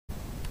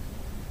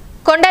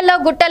కొండల్లో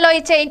గుట్టల్లో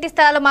ఇచ్చే ఇంటి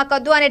స్థలాలు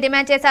మాకొద్దు అని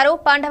డిమాండ్ చేశారు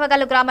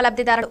పాండవగల్లు గ్రామ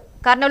లబ్ధిదారులు.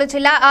 కర్నూలు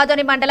జిల్లా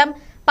ఆదోని మండలం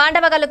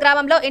పాండవగల్లు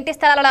గ్రామంలో ఇంటి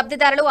స్థలాల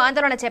లబ్ధిదారులు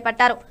ఆందోళన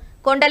చేపట్టారు.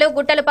 కొండలు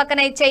గుట్టలు పక్కన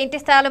ఇచ్చే ఇంటి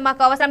స్థలాలు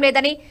మాకు అవసరం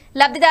లేదని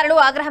లబ్ధిదారులు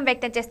ఆగ్రహం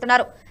వ్యక్తం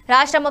చేస్తున్నారు.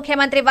 రాష్ట్ర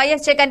ముఖ్యమంత్రి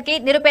వైఎస్ జగన్ కి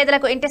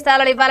నిరుపేదలకు ఇంటి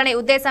స్థలాలు ఇవ్వాలనే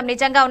ఉద్దేశం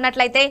నిజంగా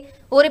ఉన్నట్లయితే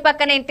ఊరి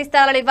పక్కనే ఇంటి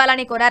స్థలాలు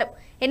ఇవ్వాలని కోరారు.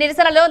 ఈ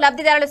నిరసనలో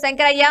లబ్ధిదారులు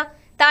శంకరయ్య,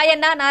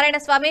 తాయన్న,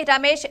 నారాయణస్వామి,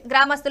 రమేష్,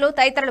 గ్రామస్తులు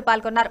తదితరులు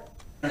పాల్గొన్నారు.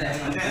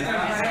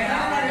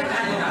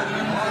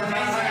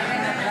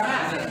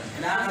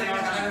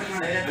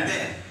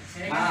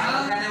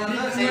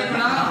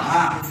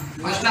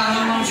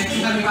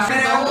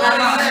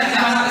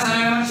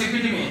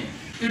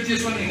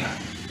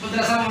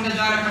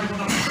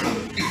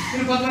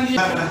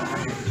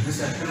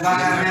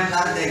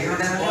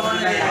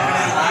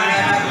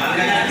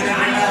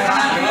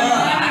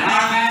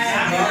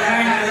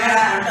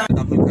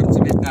 డబ్బులు ఖర్చు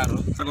పెట్టినారు.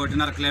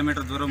 1.5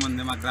 కిలోమీటర్ దూరం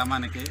ఉంది మా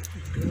గ్రామానికి.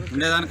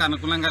 ఉండేదానికి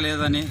అనుకూలంగా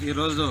లేదని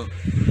ఈరోజు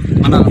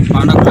మన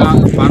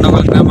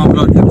పాండవగల్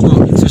గ్రామంలో టిప్పు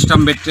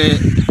సిస్టమ్ పెట్టి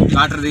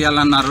లాటరీ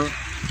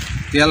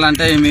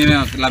తీయాలంటే మేము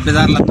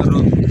లబ్ధిదారులందరూ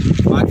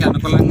మాకు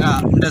అనుకూలంగా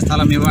ఉండే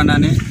స్థలం ఇవ్వండి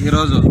అని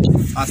ఈరోజు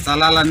ఆ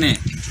స్థలాలన్నీ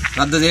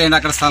రద్దు చేయండి,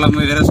 అక్కడ స్థలం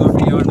వేరే చోటు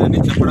ఇవ్వండి అని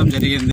చెప్పడం జరిగింది.